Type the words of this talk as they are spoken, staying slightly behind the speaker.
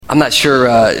I'm not sure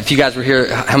if you guys were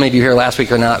here, how many of you were here last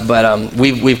week or not, but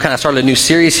we've kind of started a new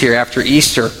series here after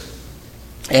Easter,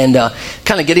 and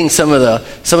kind of getting some of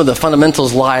the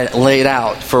fundamentals laid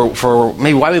out for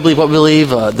maybe why we believe what we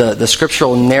believe, the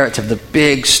scriptural narrative, the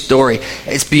big story.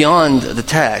 It's beyond the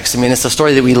text. I mean, it's the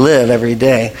story that we live every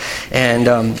day.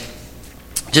 And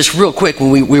just real quick,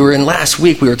 when we were in last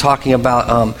week, we were talking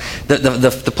about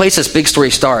the place this big story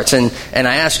starts. And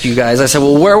I asked you guys, I said,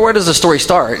 well, where does the story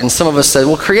start? And some of us said,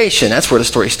 well, creation, that's where the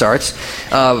story starts.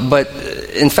 But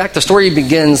in fact, the story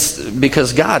begins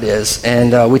because God is.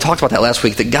 And we talked about that last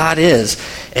week, that God is.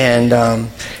 And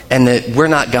that we're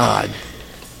not God.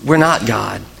 We're not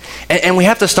God. And we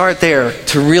have to start there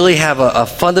to really have a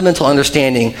fundamental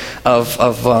understanding of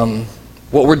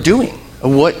what we're doing.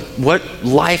 What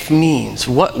life means,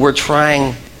 what we're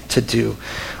trying to do.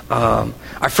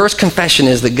 Our first confession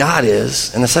is that God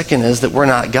is, and the second is that we're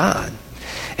not God.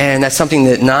 And that's something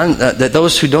that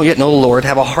those who don't yet know the Lord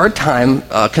have a hard time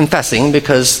confessing,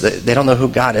 because they don't know who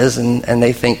God is, and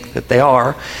they think that they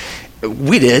are.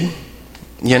 We did,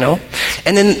 you know.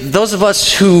 And then those of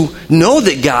us who know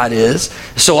that God is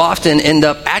so often end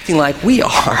up acting like we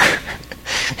are.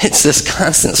 It's this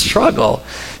constant struggle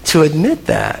to admit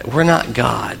that we're not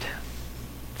God.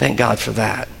 Thank God for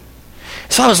that.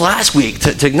 So I was last week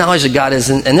to acknowledge that God is,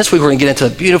 and this week we're going to get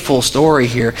into a beautiful story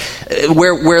here,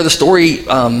 where the story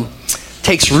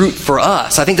takes root for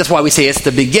us. I think that's why we say it's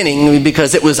the beginning,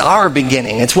 because it was our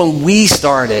beginning. It's when we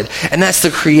started, and that's the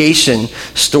creation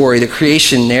story, the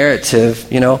creation narrative,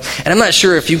 you know. And I'm not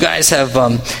sure if you guys have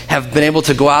been able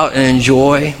to go out and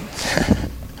enjoy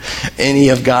any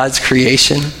of God's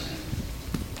creation.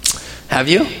 Have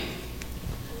you?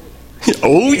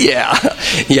 Oh, yeah.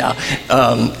 Yeah.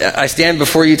 I stand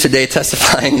before you today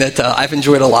testifying that I've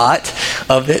enjoyed a lot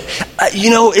of it. You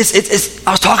know, it's.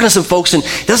 I was talking to some folks, and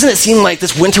doesn't it seem like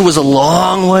this winter was a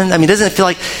long one? I mean, doesn't it feel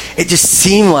like it just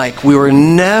seemed like we were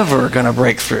never going to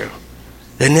break through?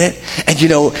 Didn't it? And, you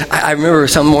know, I remember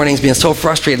some mornings being so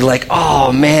frustrated, like,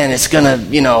 oh, man, it's going to,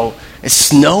 you know, it's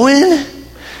snowing?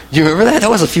 Do you remember that? That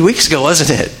was a few weeks ago,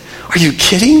 wasn't it? Are you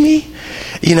kidding me?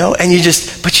 You know, and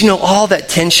but you know, all that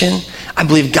tension, I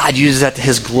believe God uses that to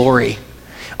His glory.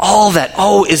 All that,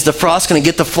 is the frost going to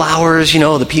get the flowers? You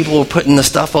know, the people are putting the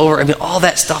stuff over. I mean, all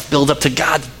that stuff builds up to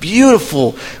God's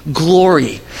beautiful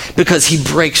glory, because He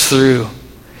breaks through.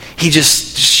 He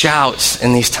just shouts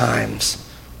in these times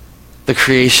the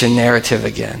creation narrative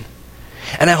again.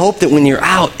 And I hope that when you're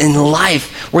out in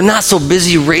life, we're not so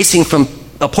busy racing from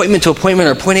appointment to appointment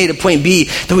or point A to point B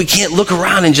that we can't look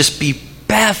around and just be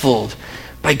baffled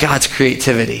by God's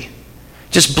creativity,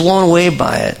 just blown away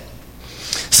by it.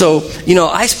 So, you know,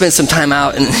 I spent some time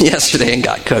out yesterday and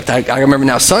got cooked. I remember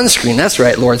now, sunscreen. That's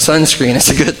right, Lord, sunscreen. It's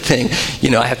a good thing. You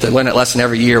know, I have to learn that lesson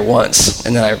every year once,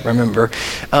 and then I remember.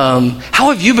 How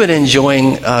have you been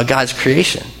enjoying God's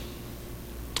creation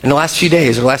in the last few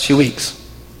days or the last few weeks?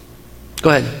 Go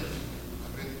ahead.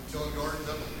 I've been filling gardens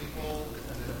up with people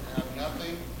that have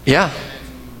nothing. Yeah.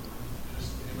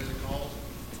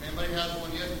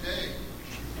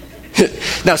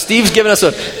 Now, Steve gave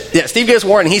us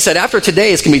warning. He said after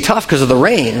today it's going to be tough because of the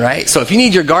rain, right? So if you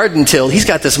need your garden tilled, he's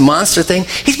got this monster thing.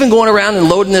 He's been going around and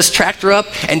loading this tractor up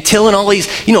and tilling all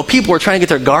these, you know, people are trying to get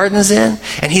their gardens in,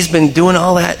 and he's been doing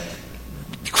all that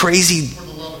crazy. For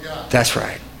the love of God. That's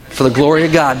right. For the glory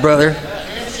of God, brother.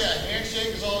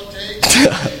 Handshake is all it takes.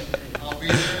 I'll be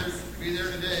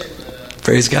there today. But,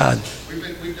 praise God.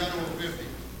 We've done over 50.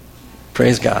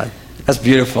 Praise God. That's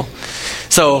beautiful.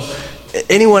 So,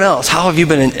 anyone else? How have you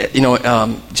been,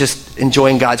 just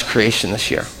enjoying God's creation this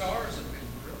year? The stars have been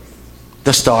brilliant.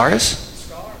 The stars?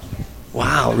 Stars.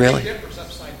 Wow, really? The Big Dipper's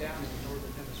upside down in the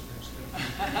northern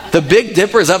hemisphere. The Big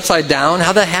Dipper is upside down?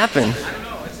 How'd that happen? I don't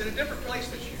know. It's in a different place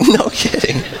this year. No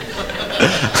kidding.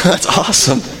 That's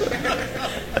awesome.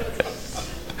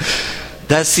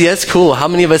 That's cool. How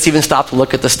many of us even stop to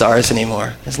look at the stars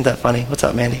anymore? Isn't that funny? What's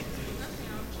up, Mandy?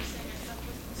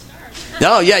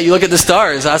 No, yeah, you look at the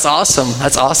stars. That's awesome.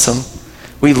 That's awesome.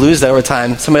 We lose that over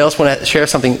time. Somebody else want to share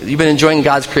something? You've been enjoying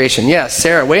God's creation. Yes,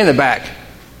 Sarah, way in the back.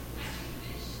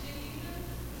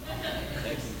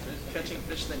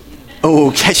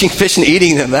 Catching fish and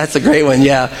eating them. That's a great one,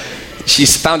 yeah.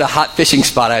 She's found a hot fishing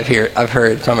spot, I've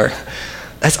heard from her.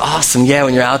 That's awesome. Yeah,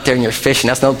 when you're out there and you're fishing,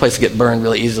 that's another place to get burned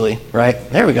really easily, right?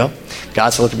 There we go. God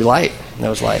said let there be light. And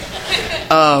there was light.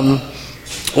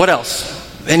 What else?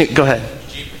 Go ahead.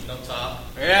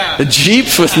 Yeah. The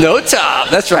Jeeps with no top.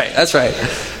 That's right.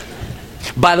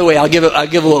 By the way, I'll give a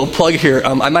little plug here.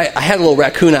 I had a little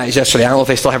raccoon eyes yesterday. I don't know if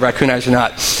they still have raccoon eyes or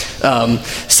not.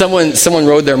 Someone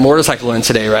rode their motorcycle in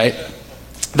today, right?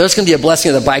 There's going to be a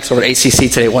blessing of the bikes over at ACC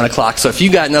today at 1 o'clock. So if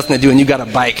you got nothing to do and you got a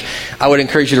bike, I would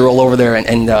encourage you to roll over there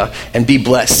and be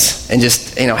blessed and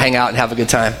just, hang out and have a good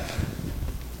time.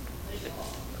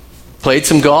 Played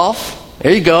some golf.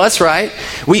 There you go. That's right.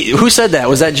 Who said that?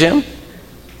 Was that Jim?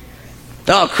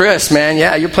 Oh, Chris, man.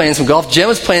 Yeah, you're playing some golf. Jim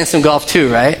was playing some golf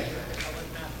too, right?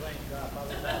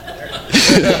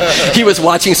 He was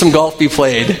watching some golf be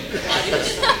played.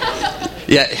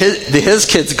 Yeah, his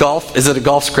kids' golf, is it a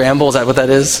golf scramble? Is that what that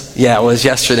is? Yeah, it was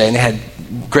yesterday, and they had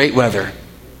great weather.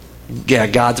 Yeah,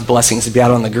 God's blessings to be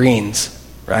out on the greens,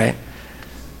 right?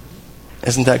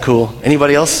 Isn't that cool?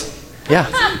 Anybody else? Yeah.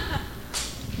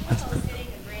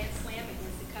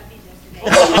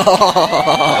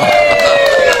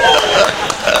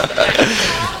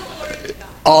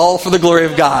 All for the glory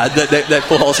of God that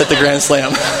Pujols hit the grand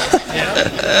slam.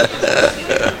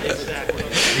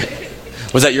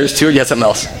 Was that yours too, or you had something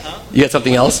else? You had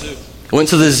something else? Went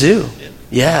to the zoo.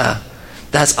 Yeah.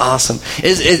 That's awesome.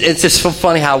 It's just so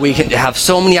funny how we can have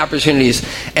so many opportunities,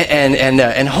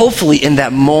 and hopefully in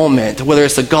that moment, whether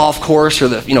it's the golf course or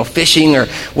the fishing or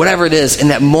whatever it is, in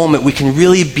that moment we can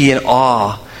really be in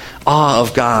awe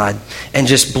of God and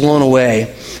just blown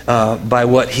away by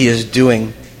what He is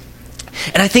doing.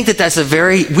 And I think that's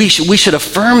we should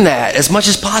affirm that as much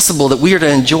as possible, that we are to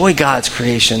enjoy God's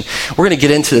creation. We're going to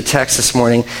get into the text this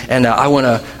morning, and I want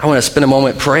to spend a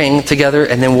moment praying together,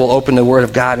 and then we'll open the Word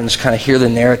of God and just kind of hear the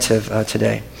narrative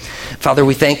today. Father,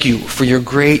 we thank you for your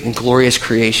great and glorious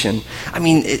creation. I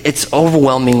mean, it's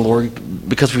overwhelming, Lord,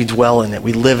 because we dwell in it,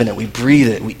 we live in it, we breathe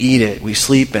it, we eat it, we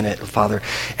sleep in it, Father.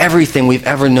 Everything we've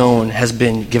ever known has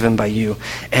been given by you.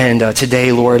 And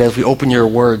today, Lord, as we open your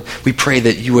word, we pray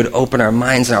that you would open our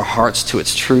minds and our hearts to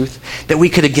its truth, that we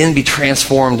could again be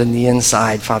transformed in the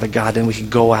inside, Father God, and we could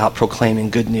go out proclaiming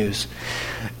good news.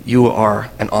 You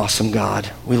are an awesome God.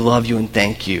 We love you and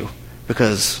thank you,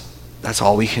 because that's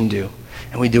all we can do.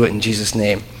 And we do it in Jesus'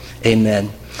 name.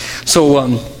 Amen. So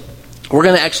we're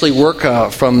going to actually work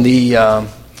from the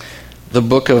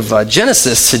book of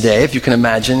Genesis today, if you can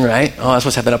imagine, right? Oh, I'm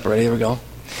supposed to have it up already. There we go.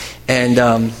 And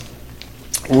I'm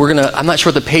not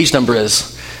sure what the page number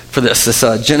is for this.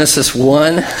 It's Genesis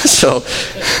 1. So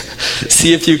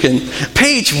see if you can.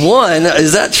 Page 1,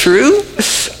 is that true?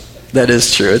 That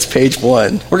is true. It's page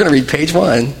 1. We're going to read page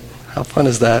 1. How fun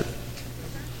is that?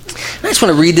 I just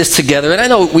want to read this together, and I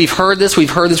know we've heard this, but I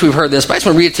just want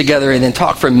to read it together and then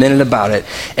talk for a minute about it,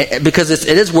 because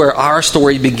it is where our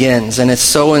story begins, and it's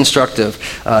so instructive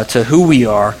to who we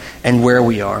are and where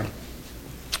we are.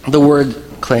 The Word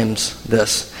claims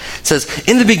this. It says,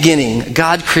 "In the beginning,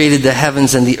 God created the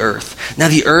heavens and the earth. Now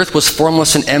the earth was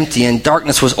formless and empty, and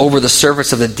darkness was over the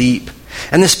surface of the deep.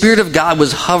 And the Spirit of God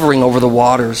was hovering over the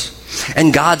waters.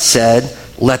 And God said,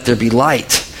 'Let there be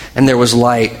light.' And there was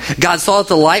light. God saw that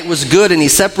the light was good, and He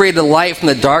separated the light from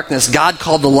the darkness. God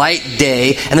called the light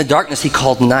day, and the darkness He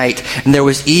called night. And there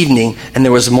was evening, and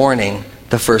there was morning,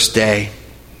 the first day.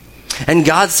 And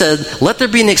God said, 'Let there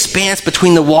be an expanse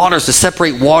between the waters to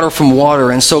separate water from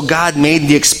water.' And so God made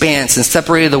the expanse and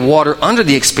separated the water under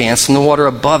the expanse from the water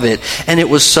above it. And it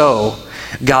was so.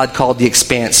 God called the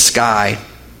expanse sky.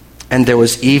 And there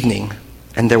was evening,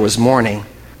 and there was morning,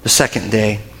 the second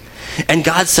day. And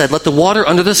God said, 'Let the water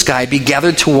under the sky be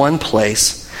gathered to one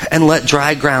place, and let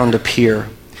dry ground appear.'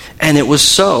 And it was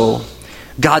so.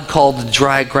 God called the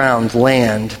dry ground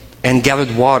land, and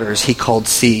gathered waters He called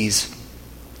seas.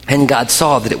 And God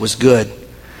saw that it was good.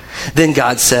 Then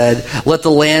God said, 'Let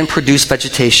the land produce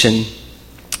vegetation,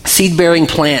 seed-bearing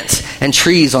plants, and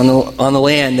trees on the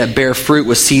land that bear fruit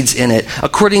with seeds in it,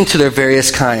 according to their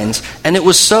various kinds.' And it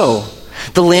was so.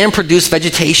 The land produced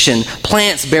vegetation,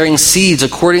 plants bearing seeds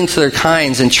according to their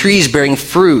kinds, and trees bearing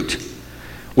fruit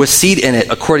with seed in it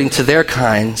according to their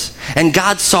kinds. And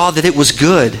God saw that it was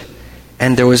good.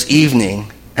 And there was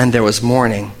evening, and there was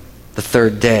morning, the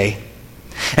third day.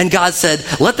 And God said,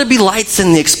 'Let there be lights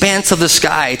in the expanse of the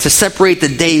sky to separate the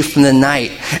day from the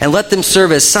night, and let them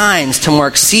serve as signs to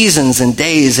mark seasons and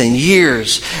days and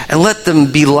years. And let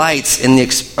them be lights in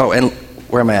the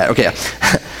where am I at? Okay.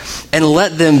 And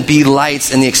let them be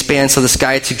lights in the expanse of the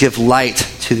sky to give light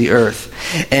to the earth.'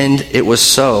 And it was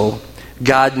so.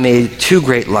 God made two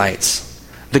great lights,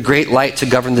 the great light to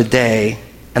govern the day,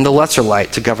 and the lesser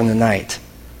light to govern the night.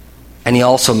 And He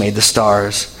also made the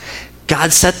stars.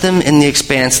 God set them in the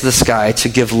expanse of the sky to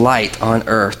give light on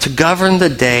earth, to govern the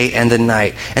day and the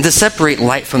night, and to separate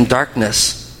light from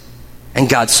darkness. And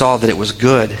God saw that it was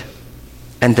good.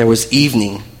 And there was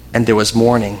evening, and there was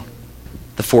morning,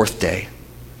 the fourth day.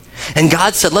 And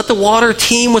God said, let the water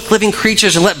teem with living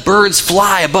creatures and let birds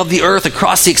fly above the earth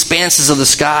across the expanses of the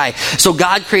sky. So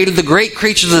God created the great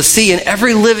creatures of the sea and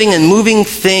every living and moving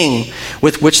thing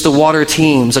with which the water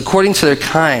teems, according to their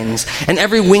kinds, and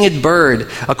every winged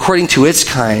bird according to its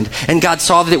kind. And God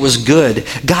saw that it was good.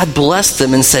 God blessed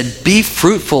them and said, be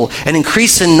fruitful and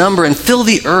increase in number and fill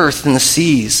the earth and the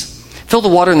seas. Fill the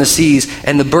water in the seas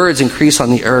and the birds increase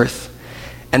on the earth.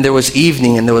 And there was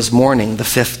evening and there was morning, the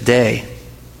fifth day.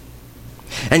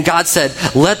 And God said,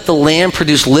 let the land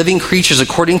produce living creatures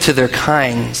according to their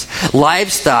kinds,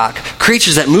 livestock,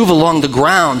 creatures that move along the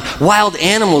ground, wild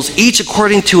animals, each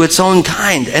according to its own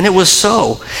kind. And it was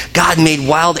so. God made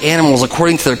wild animals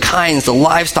according to their kinds, the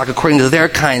livestock according to their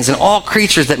kinds, and all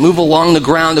creatures that move along the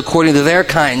ground according to their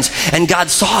kinds. And God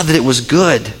saw that it was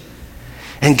good.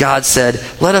 And God said,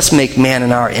 let us make man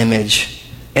in our image,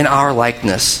 in our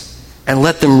likeness, and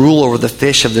let them rule over the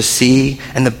fish of the sea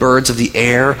and the birds of the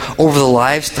air, over the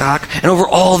livestock, and over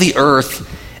all the earth,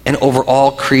 and over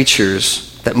all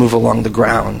creatures that move along the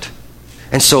ground.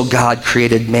 And so God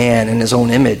created man in his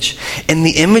own image. In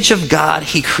the image of God,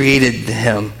 he created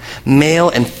him. Male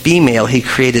and female, he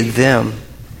created them.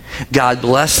 God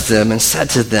blessed them and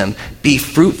said to them, be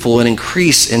fruitful and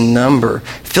increase in number.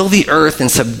 Fill the earth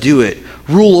and subdue it.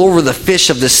 Rule over the fish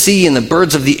of the sea and the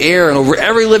birds of the air and over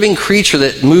every living creature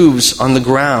that moves on the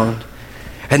ground.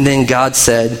 And then God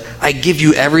said, I give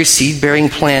you every seed-bearing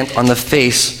plant on the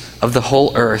face of the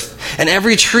whole earth, and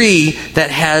every tree that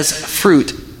has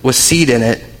fruit with seed in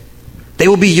it. They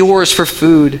will be yours for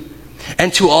food.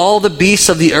 And to all the beasts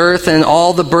of the earth and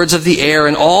all the birds of the air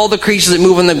and all the creatures that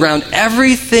move on the ground,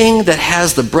 everything that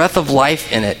has the breath of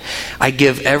life in it, I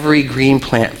give every green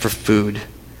plant for food.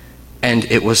 And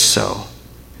it was so.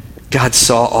 God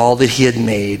saw all that he had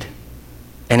made,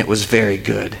 and it was very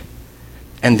good.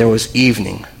 And there was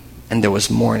evening, and there was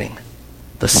morning,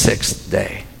 the sixth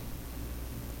day.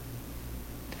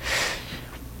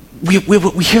 We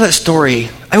hear that story.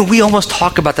 I mean, we almost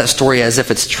talk about that story as if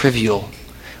it's trivial.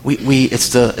 It's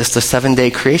the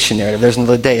 7-day creation narrative. There's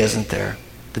another day, isn't there?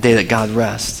 The day that God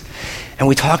rests. And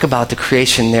we talk about the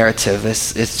creation narrative.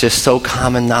 It's just so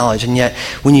common knowledge. And yet,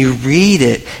 when you read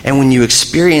it and when you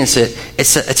experience it,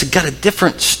 it's got a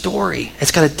different story.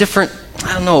 It's got a different,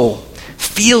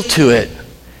 feel to it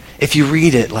if you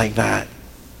read it like that,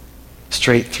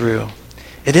 straight through.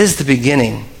 It is the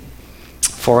beginning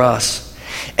for us.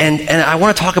 And I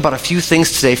want to talk about a few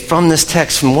things today from this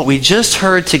text, from what we just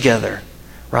heard together,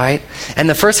 right? And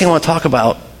the first thing I want to talk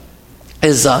about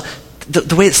is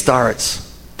the way it starts.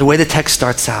 The way the text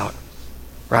starts out,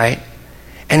 right?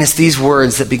 And it's these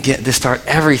words that begin to start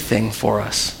everything for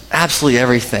us. Absolutely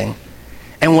everything.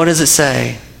 And what does it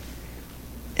say?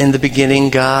 In the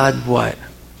beginning, God, what?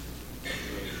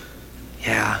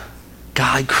 Yeah.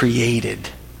 God created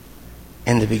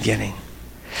in the beginning.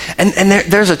 And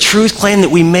there's a truth claim that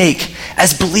we make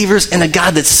as believers in a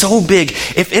God that's so big.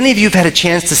 If any of you have had a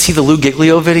chance to see the Lou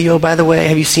Giglio video, by the way,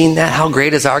 have you seen that? How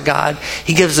great is our God?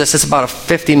 He gives us, it's about a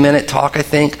 50-minute talk, I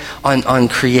think, on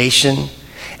creation.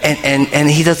 And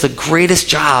he does the greatest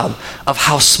job of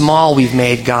how small we've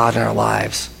made God in our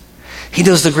lives. He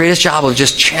does the greatest job of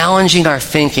just challenging our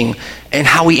thinking and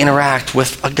how we interact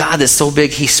with a God that's so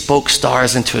big he spoke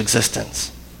stars into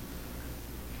existence.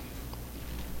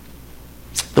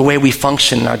 The way we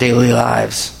function in our daily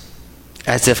lives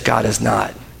as if God is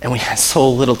not. And we have so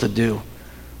little to do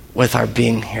with our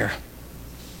being here.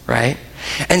 Right?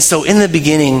 And so in the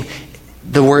beginning,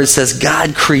 the word says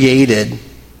God created.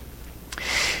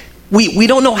 We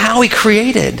don't know how he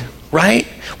created, right?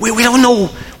 We don't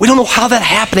know how that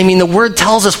happened. I mean, the word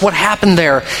tells us what happened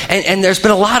there. And there's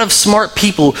been a lot of smart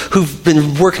people who've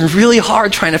been working really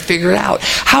hard trying to figure it out.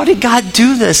 How did God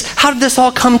do this? How did this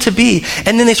all come to be?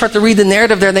 And then they start to read the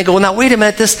narrative there and they go, well, now wait a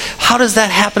minute, how does that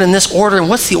happen in this order? And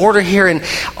what's the order here? And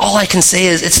all I can say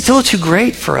is it's still too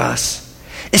great for us.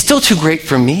 It's still too great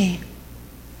for me.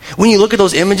 When you look at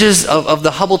those images of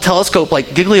the Hubble telescope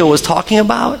like Giglio was talking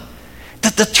about,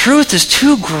 that the truth is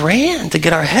too grand to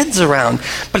get our heads around.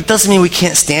 But it doesn't mean we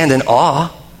can't stand in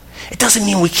awe. It doesn't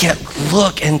mean we can't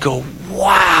look and go,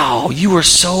 wow, you were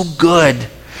so good.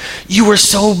 You were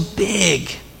so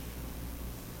big.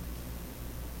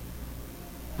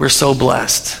 We're so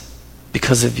blessed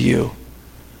because of you.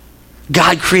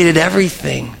 God created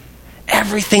everything.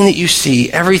 Everything that you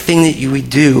see, everything that we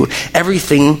do,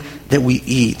 everything that we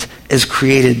eat is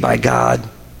created by God.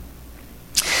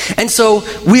 And so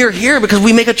we are here because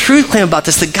we make a truth claim about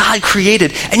this, that God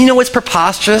created. And you know what's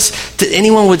preposterous? That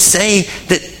anyone would say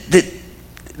that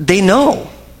they know.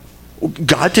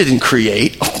 God didn't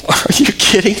create. Are you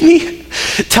kidding me?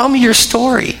 Tell me your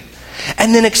story.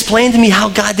 And then explain to me how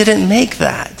God didn't make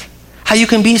that. How you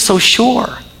can be so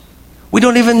sure. We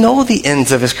don't even know the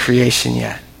ends of his creation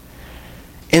yet.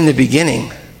 In the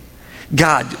beginning,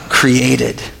 God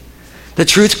created. The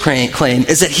truth claim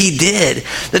is that he did.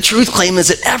 The truth claim is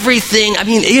that everything,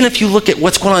 even if you look at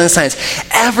what's going on in science,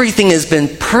 everything has been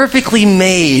perfectly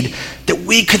made that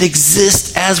we could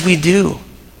exist as we do.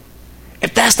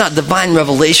 If that's not divine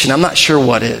revelation, I'm not sure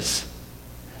what is.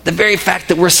 The very fact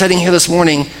that we're sitting here this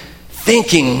morning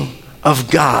thinking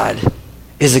of God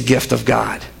is a gift of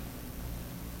God.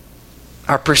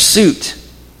 Our pursuit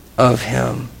of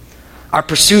him, our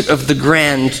pursuit of the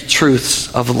grand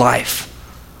truths of life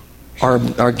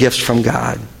are gifts from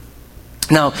God.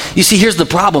 Now, you see, here's the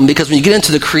problem, because when you get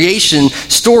into the creation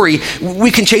story,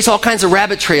 we can chase all kinds of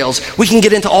rabbit trails. We can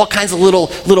get into all kinds of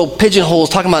little pigeonholes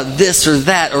talking about this or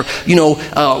that, or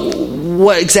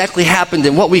what exactly happened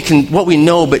and what we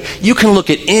know. But you can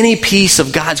look at any piece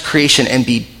of God's creation and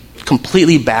be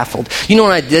completely baffled. You know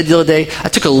what I did the other day? I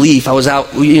took a leaf. I was out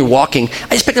walking.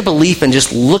 I just picked up a leaf and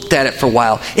just looked at it for a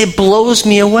while. It blows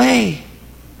me away.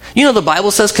 You know, the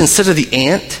Bible says, consider the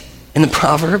ant in the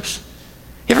Proverbs.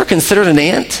 You ever considered an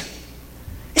ant?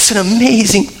 It's an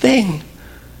amazing thing.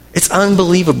 It's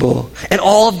unbelievable. And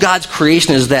all of God's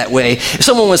creation is that way.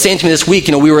 Someone was saying to me this week,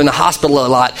 we were in the hospital a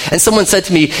lot, and someone said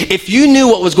to me, if you knew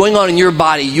what was going on in your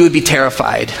body, you would be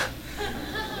terrified.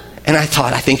 And I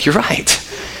thought, I think you're right.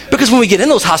 Because when we get in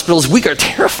those hospitals, we are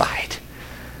terrified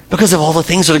because of all the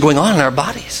things that are going on in our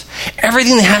bodies.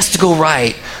 Everything that has to go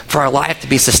right for our life to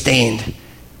be sustained,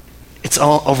 it's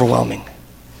all overwhelming.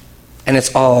 And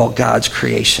it's all God's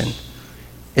creation.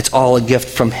 It's all a gift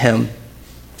from him.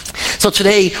 So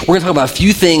today, we're going to talk about a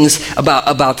few things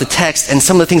about the text and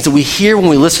some of the things that we hear when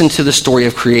we listen to the story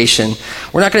of creation.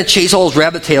 We're not going to chase all those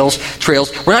rabbit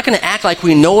trails. We're not going to act like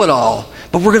we know it all,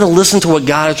 but we're going to listen to what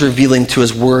God is revealing to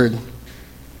his word.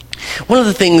 One of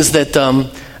the things that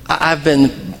I've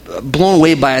been blown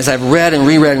away by as I've read and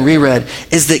reread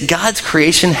is that God's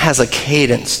creation has a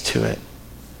cadence to it.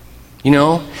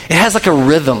 It has like a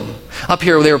rhythm. Up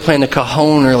here they were playing the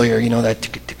cajon earlier,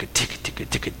 that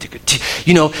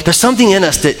there's something in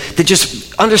us that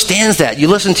just understands that. You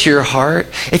listen to your heart.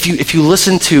 If you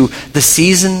listen to the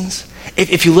seasons,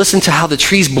 if you listen to how the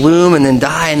trees bloom and then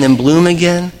die and then bloom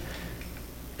again,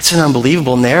 it's an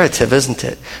unbelievable narrative, isn't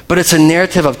it? But it's a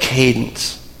narrative of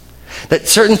cadence. That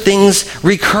certain things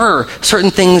recur,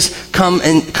 certain things come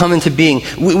into being.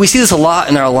 We see this a lot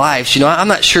in our lives. I'm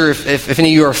not sure if any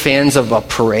of you are fans of a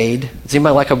parade. Does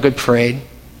anybody like a good parade?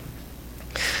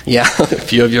 Yeah, a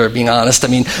few of you are being honest.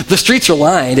 The streets are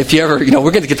lined. If you ever,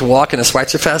 we're going to get to walk in a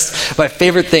Schweitzer Fest. My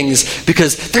favorite things,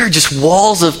 because there are just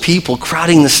walls of people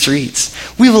crowding the streets.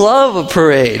 We love a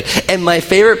parade. And my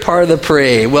favorite part of the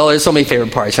parade, well, there's so many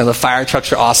favorite parts. The fire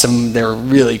trucks are awesome. They're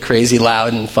really crazy,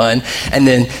 loud, and fun. And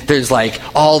then there's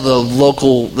all the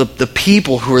local, the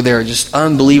people who are there are just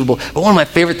unbelievable. But one of my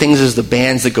favorite things is the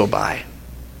bands that go by.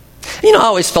 I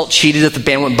always felt cheated if the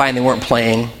band went by and they weren't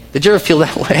playing. Did you ever feel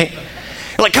that way?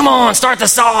 You're like, come on, start the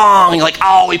song. You're like,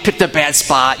 oh, we picked a bad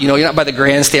spot. You're not by the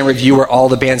grandstand review where all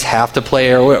the bands have to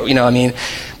play, or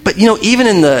But even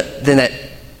in that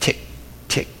tick,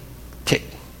 tick, tick,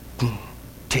 boom,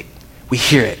 tick, we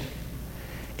hear it.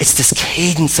 It's this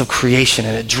cadence of creation,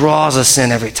 and it draws us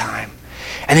in every time.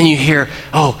 And then you hear,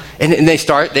 and they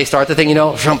start the thing,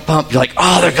 jump, bump. You're like,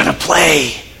 oh, they're gonna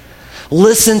play.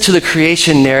 Listen to the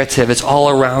creation narrative. It's all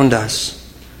around us.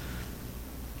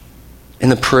 In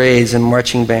the parades and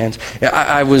marching bands.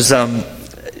 I was,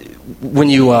 when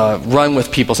you run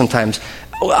with people sometimes,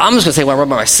 I'm just going to say when I run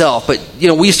by myself, but,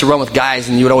 we used to run with guys,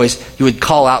 and you would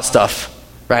call out stuff,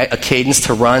 right? A cadence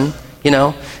to run,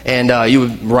 and you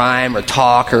would rhyme or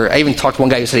talk, or I even talked to one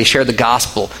guy who said he shared the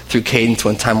gospel through cadence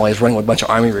one time while he was running with a bunch of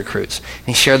Army recruits. And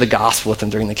he shared the gospel with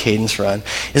them during the cadence run.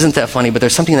 Isn't that funny? But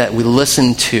there's something that we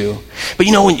listen to. But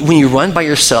when you run by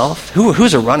yourself,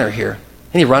 who's a runner here?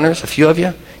 Any runners? A few of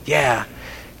you? Yeah.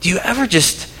 Do you ever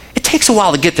it takes a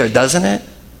while to get there, doesn't it?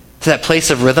 To that place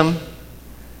of rhythm.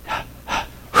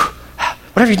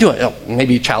 Whatever you're doing. Oh,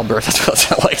 maybe childbirth, that's what it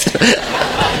sounds like.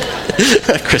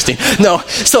 Christine. No.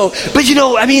 But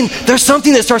there's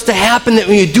something that starts to happen that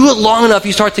when you do it long enough,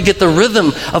 you start to get the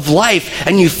rhythm of life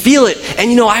and you feel it.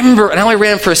 And I remember, and I only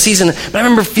ran for a season, but I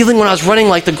remember feeling when I was running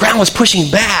like the ground was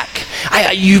pushing back.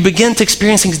 You begin to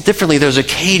experience things differently. There's a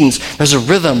cadence, there's a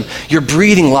rhythm. Your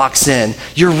breathing locks in.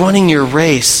 You're running your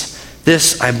race.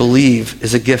 This, I believe,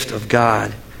 is a gift of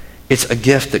God. It's a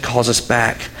gift that calls us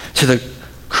back to the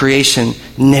creation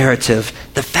narrative.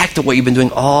 The fact that what you've been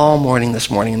doing all morning this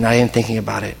morning and not even thinking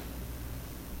about it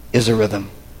is a rhythm.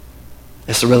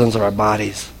 It's the rhythms of our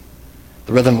bodies.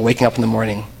 The rhythm of waking up in the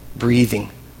morning, breathing.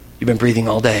 You've been breathing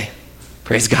all day.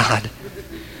 Praise God.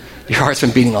 Your heart's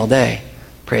been beating all day.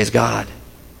 Praise God.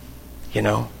 You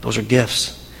know, those are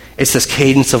gifts. It's this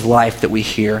cadence of life that we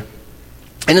hear.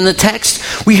 And in the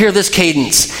text, we hear this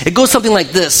cadence. It goes something like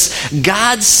this.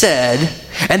 God said,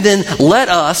 and then let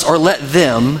us, or let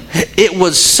them, it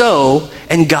was so,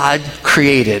 and God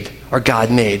created, or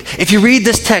God made. If you read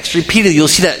this text repeatedly, you'll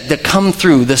see that come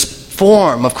through this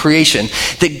form of creation.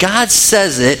 That God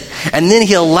says it, and then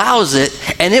he allows it,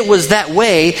 and it was that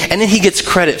way, and then he gets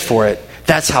credit for it.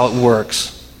 That's how it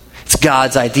works. It's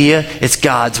God's idea, it's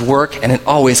God's work, and it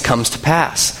always comes to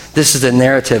pass. This is the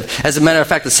narrative. As a matter of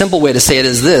fact, the simple way to say it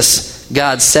is this.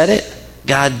 God said it,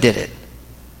 God did it.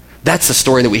 That's the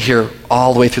story that we hear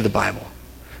all the way through the Bible.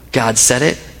 God said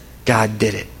it, God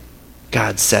did it.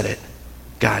 God said it,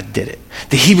 God did it.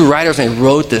 The Hebrew writers, when they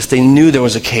wrote this, they knew there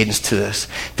was a cadence to this.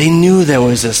 They knew there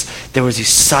was these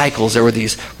cycles, there were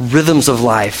these rhythms of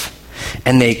life,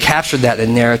 and they captured that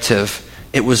in narrative.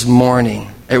 It was morning,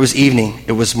 it was evening,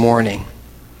 it was morning,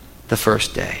 the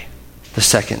first day, the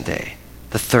second day,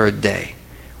 the third day.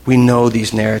 We know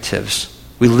these narratives.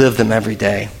 We live them every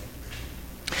day.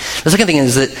 The second thing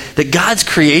is that God's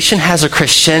creation has a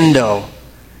crescendo.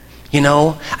 You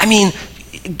know? I mean,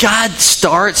 God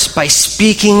starts by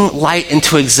speaking light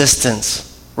into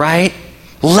existence, right?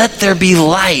 Let there be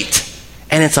light.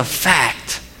 And it's a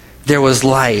fact. There was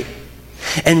light.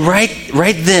 And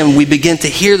right then we begin to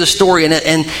hear the story, and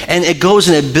it goes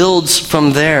and it builds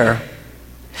from there.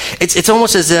 It's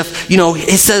almost as if, you know,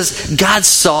 it says God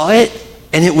saw it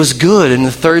and it was good in the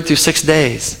 3rd through 6th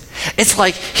days. It's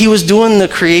like he was doing the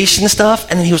creation stuff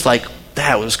and then he was like,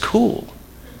 that was cool.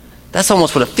 That's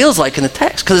almost what it feels like in the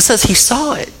text, because it says he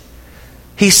saw it.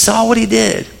 He saw what he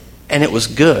did and it was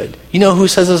good. You know who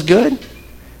says it was good?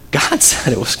 God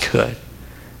said it was good.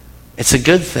 It's a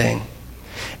good thing.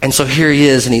 And so here he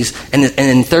is, and in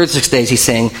 3rd, 6th days, he's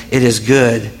saying, it is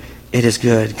good, it is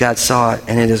good. God saw it,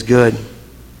 and it is good.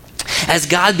 As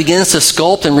God begins to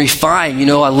sculpt and refine, you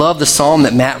know, I love the psalm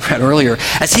that Matt read earlier.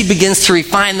 As he begins to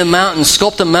refine the mountains,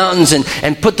 sculpt the mountains,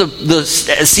 and put the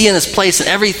sea in its place and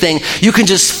everything, you can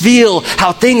just feel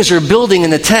how things are building in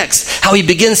the text. How he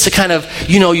begins to kind of,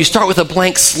 you know, you start with a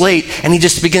blank slate, and he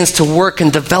just begins to work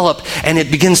and develop, and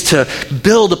it begins to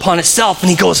build upon itself. And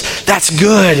he goes, that's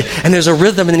good. And there's a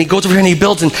rhythm, and then he goes over here and he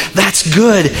builds, and that's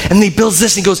good. And then he builds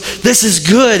this, and he goes, this is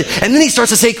good. And then he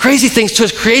starts to say crazy things to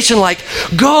his creation like,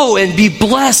 go and be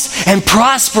blessed and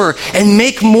prosper and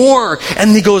make more.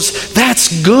 And he goes,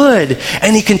 that's good.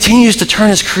 And he continues to turn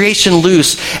his creation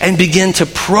loose and begin to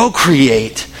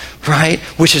procreate, right?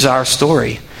 Which is our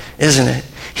story, isn't it?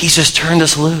 He's just turned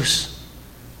us loose.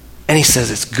 And he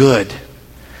says it's good.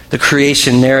 The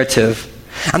creation narrative.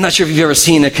 I'm not sure if you've ever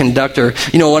seen a conductor.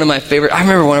 You know, one of my favorite, I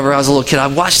remember whenever I was a little kid, I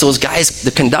watched those guys,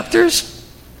 the conductors,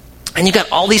 and you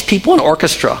got all these people in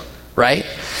orchestra, right?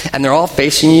 And they're all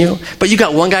facing you. But you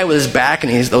got one guy with his back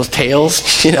and he's those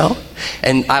tails, you know?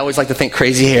 And I always like to think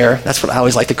crazy hair. That's what I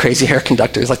always like, the crazy hair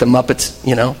conductors, like the Muppets,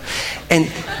 you know?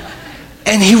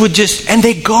 And he would just, and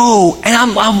they go, and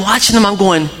I'm watching them, I'm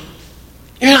going,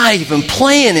 you're not even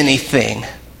playing anything.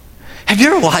 Have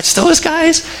you ever watched those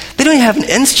guys? They don't even have an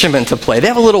instrument to play. They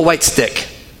have a little white stick.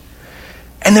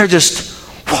 And they're just,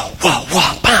 whoa, whoa,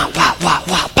 whoa, pow, wow, wow,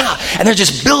 wow, pow. And they're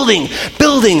just building,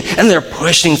 and they're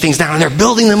pushing things down, and they're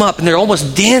building them up, and they're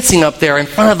almost dancing up there in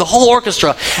front of the whole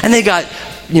orchestra. And they got,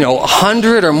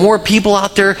 100 or more people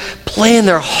out there playing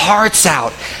their hearts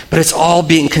out. But it's all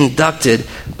being conducted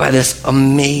by this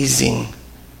amazing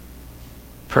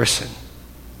person.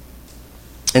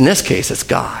 In this case, it's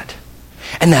God.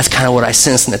 And that's kind of what I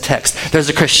sense in the text. There's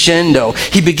a crescendo.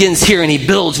 He begins here and he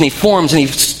builds and he forms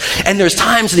and there's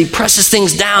times that he presses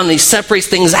things down and he separates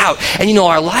things out. And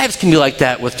our lives can be like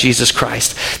that with Jesus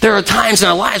Christ. There are times in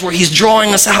our lives where he's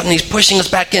drawing us out and he's pushing us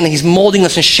back in and he's molding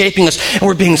us and shaping us and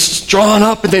we're being drawn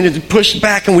up and then pushed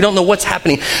back and we don't know what's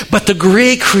happening. But the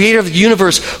great creator of the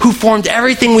universe who formed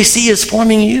everything we see is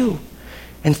forming you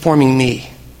and forming me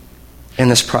in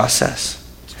this process.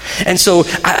 And so,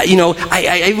 I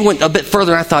even went a bit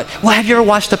further and I thought, well, have you ever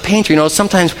watched a painter?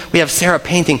 Sometimes we have Sarah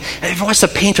painting. Have you ever watched a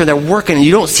painter, they're working and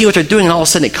you don't see what they're doing and all of a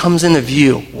sudden it comes into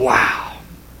view. Wow.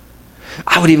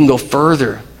 I would even go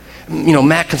further.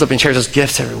 Matt comes up and shares his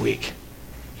gifts every week.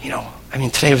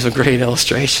 Today was a great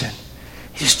illustration.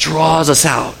 He just draws us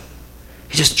out.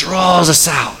 He just draws us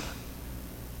out.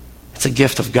 It's a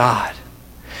gift of God.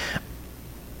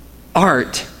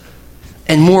 Art,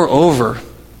 and moreover,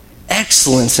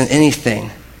 excellence in anything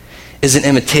is an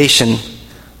imitation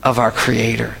of our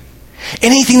Creator.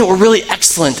 Anything that we're really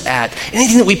excellent at,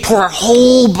 anything that we pour our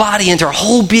whole body into, our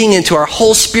whole being into, our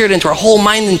whole spirit into, our whole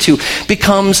mind into,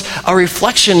 becomes a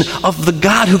reflection of the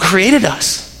God who created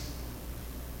us.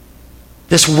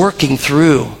 This working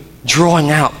through,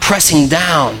 drawing out, pressing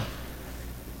down,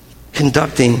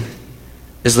 conducting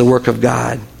is the work of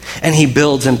God. And he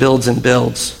builds and builds and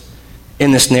builds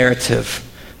in this narrative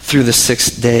through the 6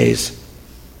 days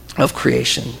of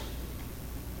creation.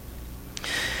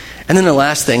 And then the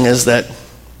last thing is that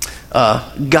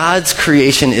God's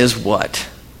creation is what?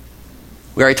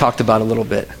 We already talked about it a little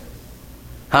bit.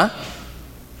 Huh?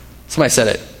 Somebody said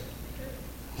it.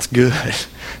 It's good.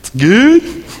 It's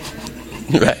good?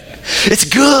 Right. It's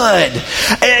good.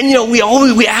 And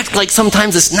we act like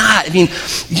sometimes it's not. I mean,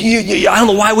 I don't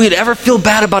know why we'd ever feel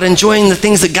bad about enjoying the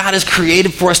things that God has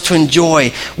created for us to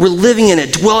enjoy. We're living in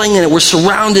it, dwelling in it, we're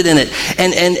surrounded in it,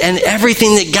 and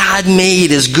everything that God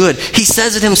made is good. He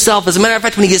says it himself. As a matter of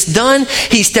fact, when he gets done,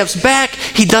 he steps back,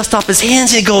 he dusts off his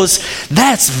hands, and he goes,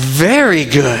 "That's very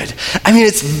good." I mean,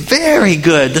 it's very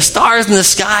good. The stars in the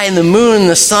sky and the moon and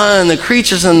the sun and the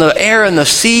creatures in the air and the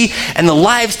sea and the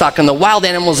livestock and the wild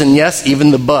animals and yes,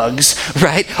 even the bugs,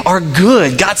 right, are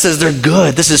good. God says they're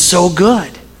good. This is so good.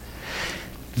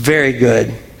 Very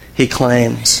good, he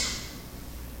claims.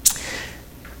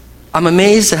 I'm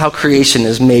amazed at how creation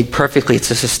is made perfectly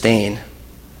to sustain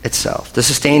itself, to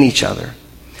sustain each other.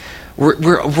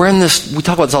 We're in this, we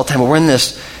talk about this all the time, but we're in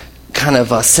this kind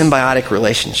of a symbiotic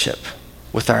relationship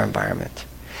with our environment.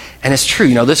 And it's true,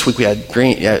 this week we had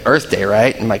Earth Day,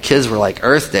 right? And my kids were like,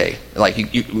 Earth Day. Like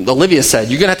Olivia said,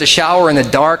 "You're going to have to shower in the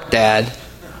dark, Dad."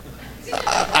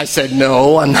 I said,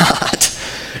 "No, I'm not.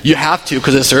 You have to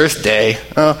because it's Earth Day."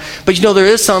 But there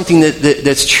is something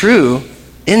that's true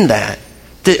in that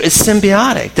it's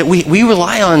symbiotic, that we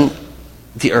rely on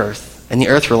the earth and the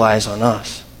earth relies on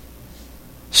us.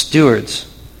 Stewards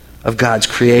of God's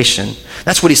creation.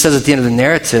 That's what he says at the end of the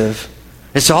narrative.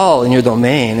 It's all in your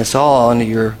domain. It's all under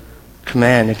your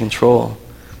command and control.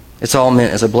 It's all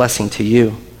meant as a blessing to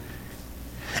you.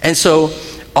 And so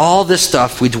all this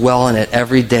stuff, we dwell in it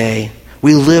every day.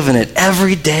 We live in it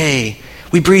every day.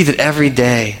 We breathe it every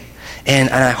day. And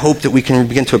I hope that we can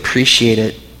begin to appreciate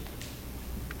it.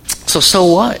 So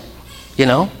what?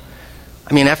 I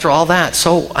mean, after all that,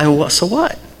 so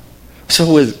what?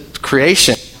 So with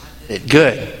creation,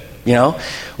 good.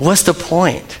 What's the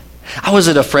point? I was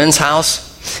at a friend's house.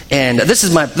 And this is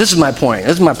my point.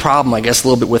 This is my problem, I guess, a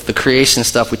little bit with the creation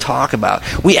stuff we talk about.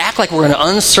 We act like we're going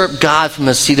to usurp God from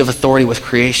his seat of authority with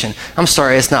creation. I'm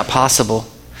sorry, it's not possible.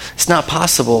 It's not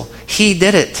possible. He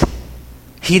did it.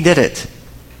 He did it.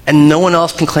 And no one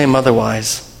else can claim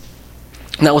otherwise.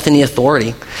 Not with any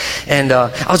authority. And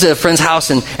I was at a friend's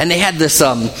house, and they had this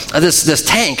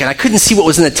tank, and I couldn't see what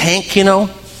was in the tank,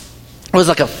 It was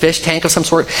like a fish tank of some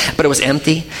sort, but it was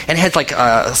empty. And it had like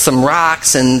some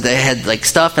rocks, and they had like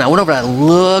stuff. And I went over and I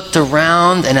looked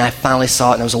around, and I finally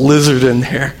saw it, and there was a lizard in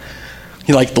there.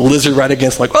 Like the lizard right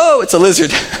against, like, oh, it's a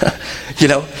lizard.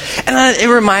 And it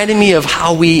reminded me of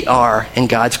how we are in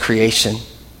God's creation.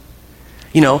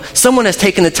 Someone has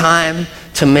taken the time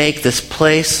to make this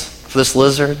place for this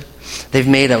lizard. They've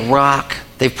made a rock.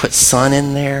 They've put sun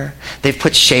in there. They've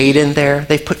put shade in there.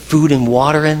 They've put food and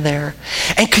water in there.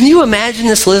 And can you imagine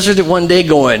this lizard one day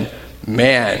going,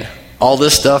 "Man, all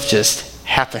this stuff just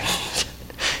happened."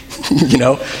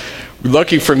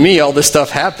 Lucky for me, all this stuff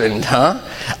happened, huh?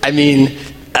 I mean,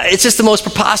 it's just the most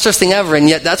preposterous thing ever. And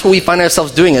yet that's what we find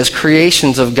ourselves doing as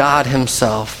creations of God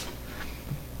himself.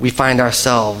 We find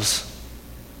ourselves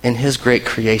in his great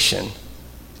creation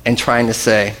and trying to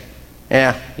say, you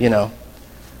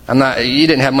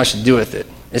didn't have much to do with it.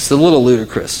 It's a little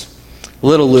ludicrous.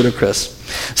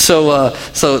 So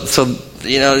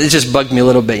it just bugged me a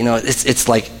little bit. It's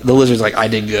like the lizard's like, "I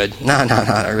did good." No,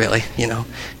 not really.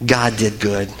 God did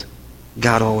good.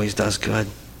 God always does good.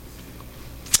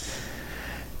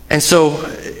 And so,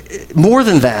 more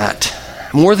than that,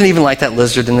 more than even like that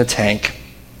lizard in the tank,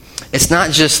 it's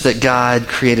not just that God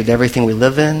created everything we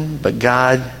live in, but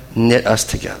God knit us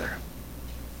together.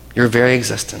 Your very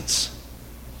existence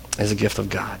is a gift of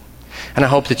God. And I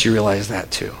hope that you realize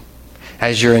that too.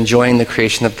 As you're enjoying the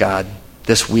creation of God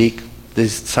this week,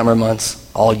 these summer months,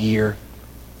 all year,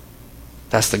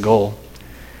 that's the goal.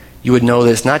 You would know that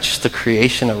it's not just the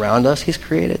creation around us he's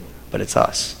created, but it's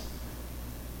us.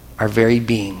 Our very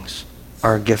beings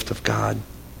are a gift of God.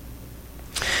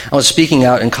 I was speaking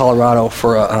out in Colorado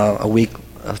for a week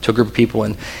to a group of people,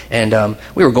 and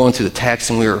we were going through the text,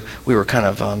 and we were kind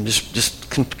of just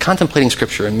contemplating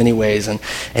Scripture in many ways. And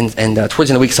towards the end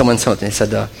of the week, someone said something. They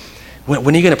said,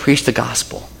 "When are you going to preach the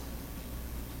gospel?"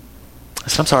 I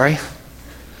said, "I'm sorry.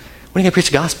 when are you going to preach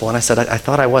the gospel? And I said, I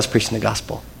thought I was preaching the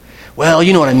gospel. Well,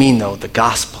 you know what I mean, though, the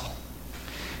gospel.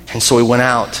 And so we went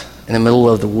out in the middle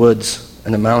of the woods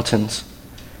and the mountains,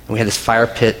 and we had this fire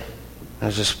pit, and it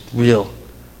was just real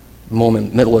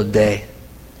moment, middle of the day.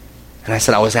 And I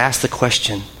said, I was asked the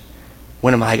question,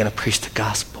 when am I going to preach the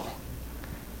gospel?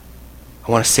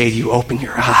 I want to say to you, open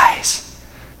your eyes.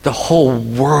 The whole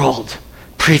world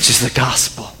preaches the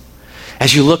gospel.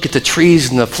 As you look at the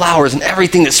trees and the flowers and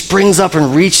everything that springs up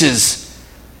and reaches,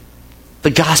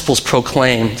 the gospel's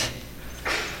proclaimed.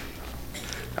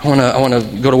 I want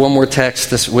to go to one more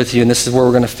text with you, and this is where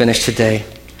we're going to finish today.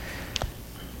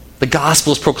 The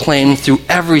gospel is proclaimed through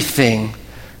everything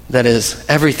that is.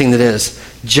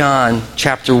 John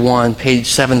chapter 1, page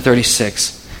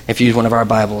 736, if you use one of our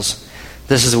Bibles.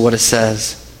 This is what it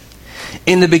says.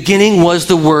 In the beginning was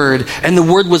the Word, and the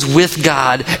Word was with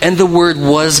God, and the Word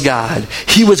was God.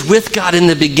 He was with God in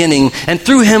the beginning, and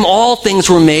through Him all things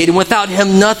were made, and without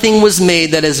Him nothing was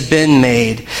made that has been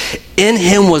made. In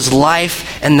Him was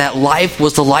life, and that life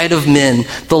was the light of men.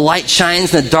 The light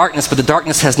shines in the darkness, but the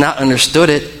darkness has not understood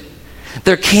it.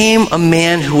 There came a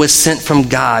man who was sent from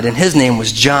God, and his name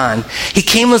was John. He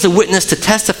came as a witness to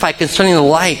testify concerning the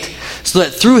light, so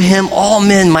that through him all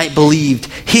men might believe.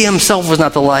 He himself was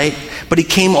not the light, but he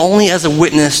came only as a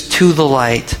witness to the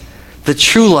light. The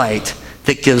true light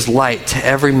that gives light to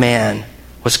every man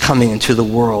was coming into the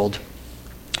world.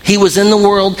 He was in the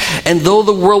world, and though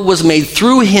the world was made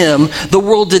through him, the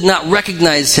world did not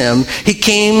recognize him. He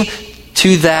came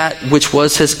to that which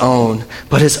was his own,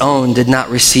 but his own did not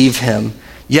receive him.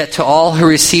 Yet to all who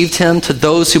received him, to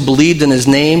those who believed in his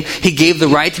name, he gave the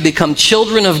right to become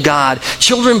children of God,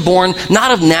 children born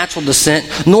not of natural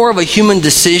descent, nor of a human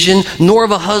decision, nor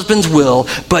of a husband's will,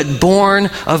 but born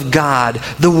of God.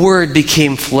 The Word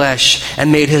became flesh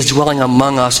and made his dwelling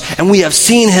among us, and we have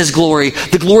seen his glory,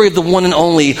 the glory of the one and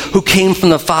only who came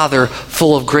from the Father,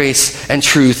 full of grace and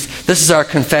truth. This is our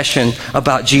confession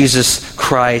about Jesus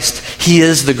Christ. He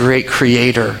is the great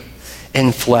creator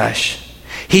in flesh.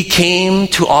 He came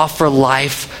to offer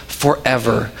life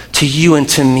forever to you and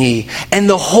to me. And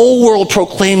the whole world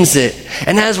proclaims it.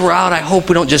 And as we're out, I hope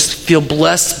we don't just feel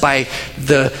blessed by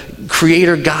the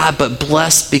Creator God, but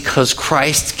blessed because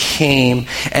Christ came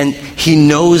and He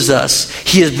knows us.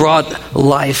 He has brought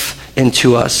life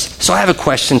into us. So I have a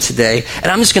question today, and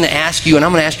I'm just going to ask you, and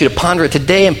I'm going to ask you to ponder it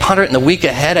today and ponder it in the week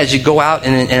ahead as you go out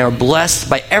and are blessed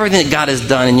by everything that God has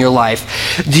done in your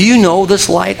life. Do you know this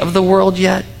light of the world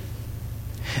yet?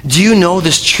 Do you know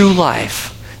this true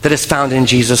life that is found in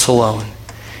Jesus alone?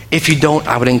 If you don't,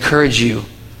 I would encourage you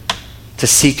to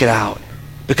seek it out,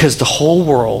 because the whole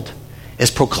world is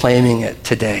proclaiming it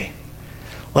today.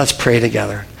 Let's pray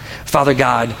together. Father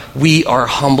God, we are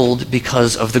humbled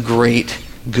because of the great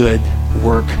good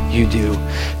work you do.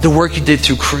 The work you did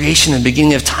through creation and the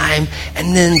beginning of time,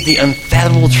 and then the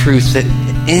unfathomable truth that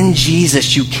in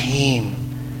Jesus you came.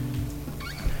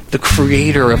 The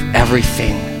creator of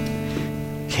everything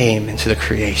came into the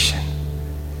creation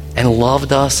and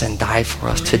loved us and died for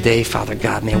us. Today, Father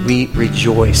God, may we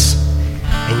rejoice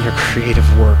in your creative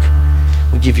work.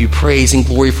 We give you praise and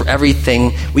glory for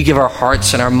everything. We give our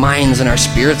hearts and our minds and our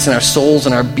spirits and our souls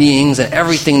and our beings and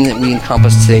everything that we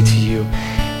encompass today to you.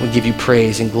 We give you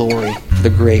praise and glory for the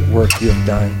great work you have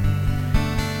done.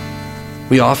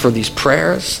 We offer these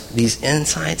prayers, these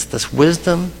insights, this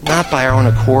wisdom, not by our own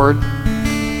accord,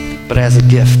 but as a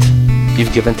gift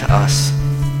you've given to us.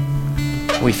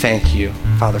 We thank you,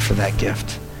 Father, for that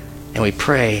gift. And we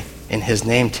pray in his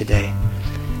name today.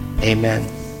 Amen.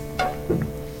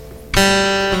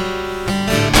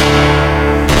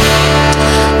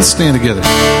 Let's stand together. Do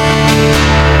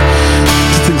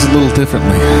things a little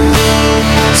differently.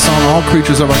 The song, All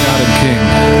Creatures Are Our God and King.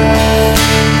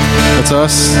 That's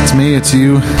us, it's me, it's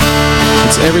you.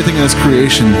 It's everything in this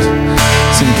creation.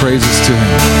 Sing praises to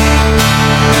him.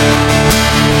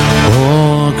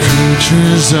 All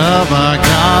creatures of our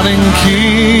God and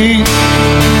King,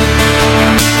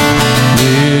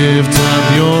 lift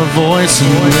up your voice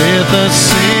and with us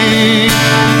sing.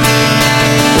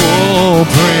 Oh,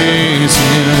 praise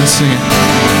him, sing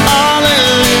hallelujah.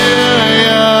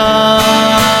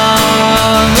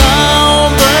 Thou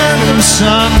burning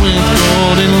sun with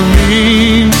golden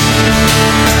gleam,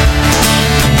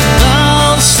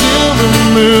 thou silver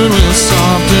moon with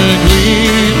softer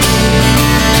gleam.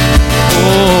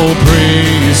 Oh,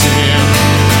 praise him.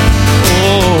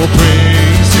 Oh,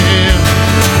 praise him.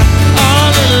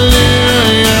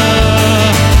 Hallelujah.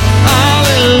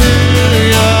 Hallelujah.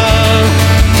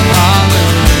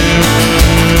 Hallelujah.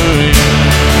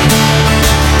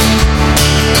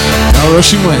 Now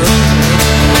rushing wind.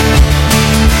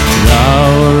 Now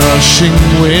rushing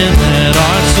wind that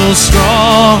are so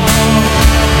strong.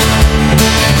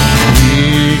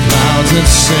 Big clouds that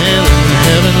sail in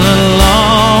heaven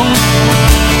along.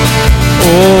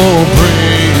 Oh,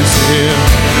 praise Him.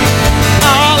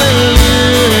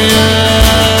 Hallelujah.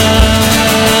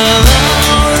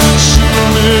 Thou rushing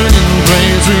wind and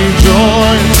praise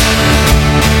rejoice.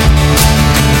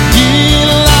 Ye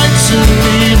lights of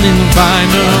evening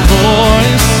find a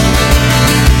voice.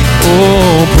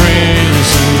 Oh,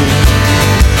 praise Him.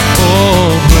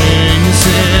 Oh, praise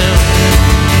Him.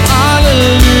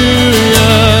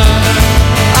 Hallelujah.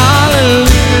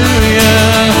 Hallelujah.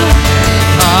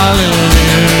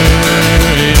 Hallelujah.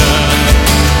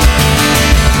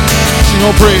 Sing,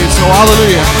 oh, praise. Oh,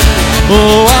 hallelujah.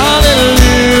 Oh,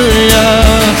 hallelujah.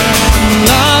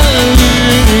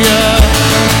 Hallelujah.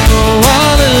 Oh,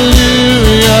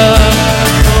 hallelujah.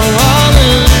 Oh,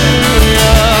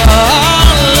 hallelujah.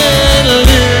 Hallelujah.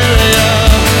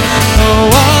 Oh,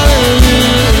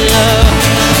 hallelujah.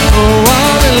 Oh,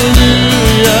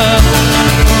 hallelujah.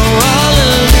 Oh,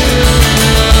 hallelujah.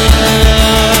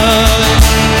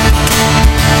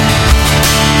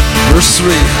 Verse 3,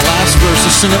 last verse,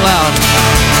 let's sing it loud.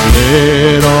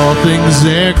 Let all things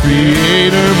their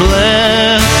Creator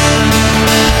bless,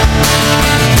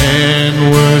 and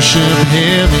worship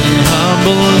Him in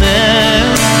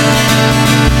humbleness.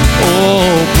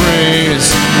 Oh, praise,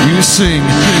 you sing,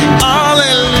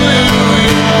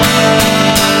 hallelujah.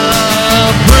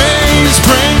 Praise,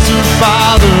 praise the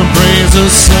Father, praise the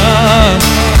Son,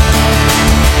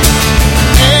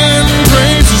 and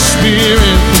praise the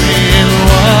Spirit, three in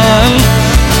one.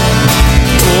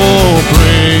 Oh,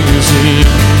 praise Him.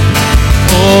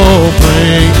 Oh,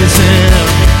 praise Him.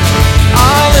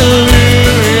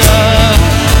 Hallelujah.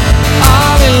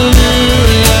 Hallelujah.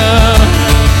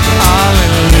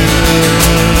 Hallelujah.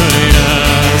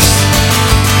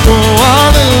 Oh,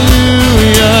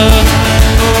 hallelujah.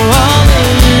 Oh,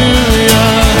 hallelujah.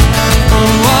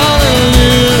 Oh,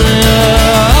 hallelujah.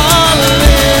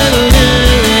 Hallelujah.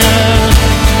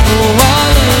 Oh,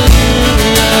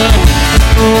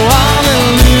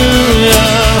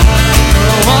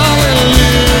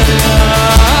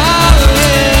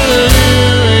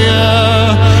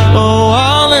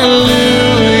 hallelujah.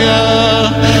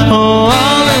 Oh,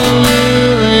 hallelujah.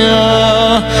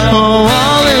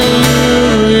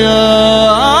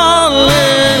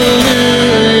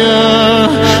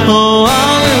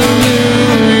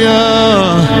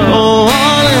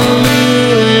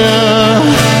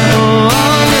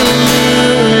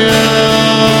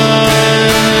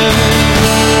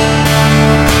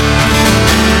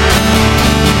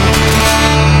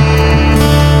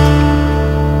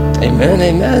 Amen,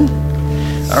 amen.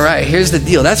 All right, here's the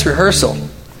deal. That's rehearsal.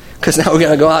 Because now we're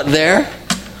going to go out there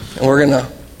and we're going to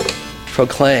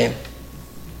proclaim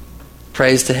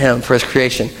praise to Him for His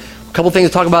creation. A couple things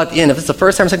to talk about at the end. If it's the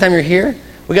first time, second time you're here,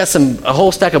 we got a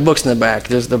whole stack of books in the back.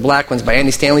 There's the black ones by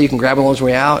Andy Stanley. You can grab them on your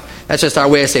way out. That's just our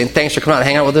way of saying thanks for coming out and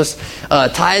hang out with us.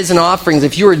 Tithes and offerings.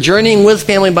 If you are journeying with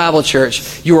Family Bible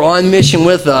Church, you are on mission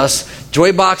with us.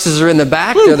 Joy boxes are in the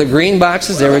back. They're the green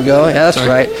boxes. There we go. Yeah, that's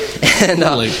right. And,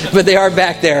 but they are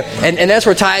back there. And that's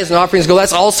where tithes and offerings go.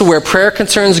 That's also where prayer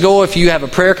concerns go. If you have a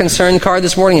prayer concern card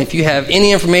this morning, if you have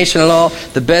any information at all,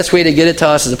 the best way to get it to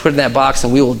us is to put it in that box,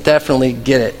 and we will definitely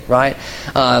get it, right?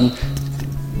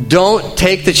 Don't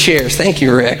take the chairs. Thank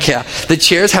you, Rick. Yeah, the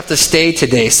chairs have to stay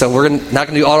today, so we're not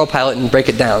going to do autopilot and break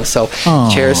it down. So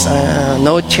chairs,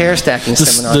 no chair stacking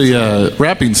seminar. The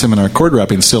wrapping seminar, cord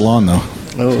wrapping, still on though.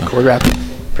 Oh, cord wrapping.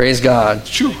 Praise God.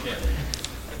 Sure.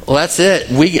 Well, that's it.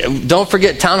 Don't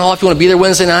forget Town Hall if you want to be there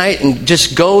Wednesday night, and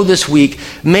just go this week.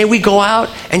 May we go out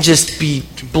and just be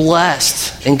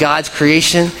blessed in God's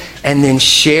creation, and then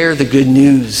share the good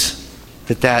news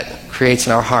that creates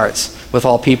in our hearts with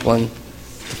all people. And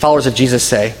the followers of Jesus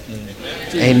say,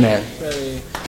 Amen.